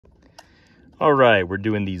All right, we're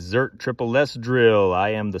doing the ZERT SSS drill. I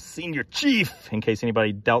am the senior chief, in case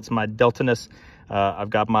anybody doubts my delta-ness.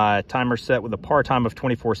 I've got my timer set with a par time of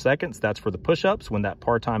 24 seconds. That's for the push-ups. When that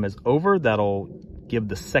par time is over, that'll give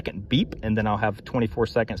the second beep, and then I'll have 24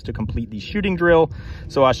 seconds to complete the shooting drill.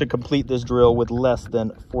 So I should complete this drill with less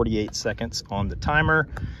than 48 seconds on the timer.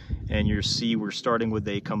 And you see we're starting with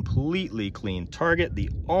a completely clean target.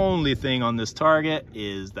 The only thing on this target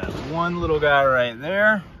is that one little guy right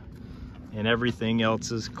there, and everything else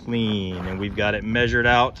is clean. And we've got it measured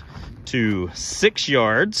out to 6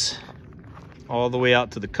 yards all the way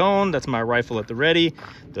out to the cone. That's my rifle at the ready.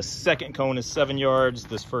 The second cone is 7 yards.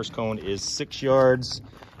 This first cone is 6 yards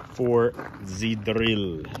for the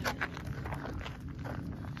drill.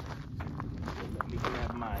 Let me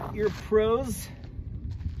grab my ear pros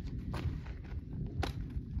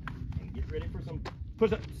and get ready for some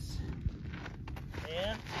push-ups.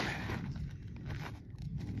 And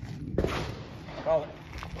call it.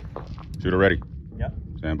 Shooter ready. Yep.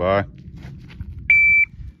 Stand by.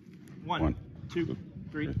 1, 2,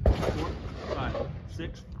 3, 4, 5,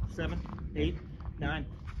 6, 7, 8, 9,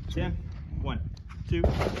 10. 1, 2,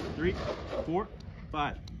 3, 4,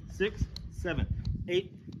 5, 6, 7,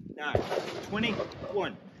 8, 9, 20.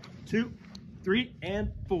 1, 2, 3,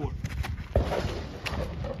 and 4.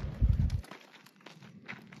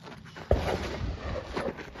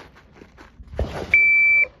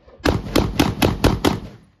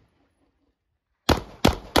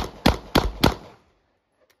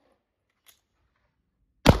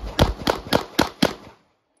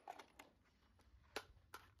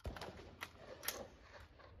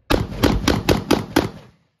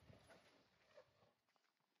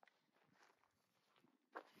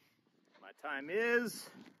 Time is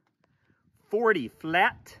 40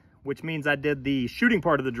 flat, which means I did the shooting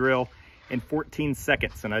part of the drill in 14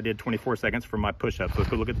 seconds, and I did 24 seconds for my push-up. So let's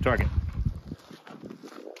go look at the target.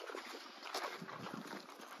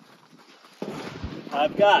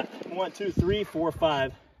 I've got 1, 2, 3, 4,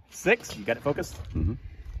 5, 6. You got it focused? Mm-hmm.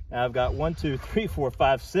 I've got 1, 2, 3, 4,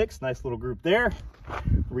 5, 6. Nice little group there.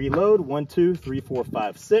 Reload. 1, 2, 3, 4,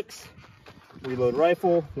 5, 6. Reload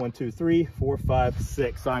rifle. 1, 2, 3, 4, 5,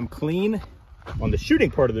 6. So I'm clean on the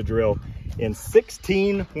shooting part of the drill in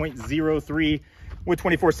 16.03 with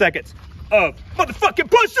 24 seconds of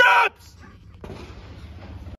motherfucking push-ups.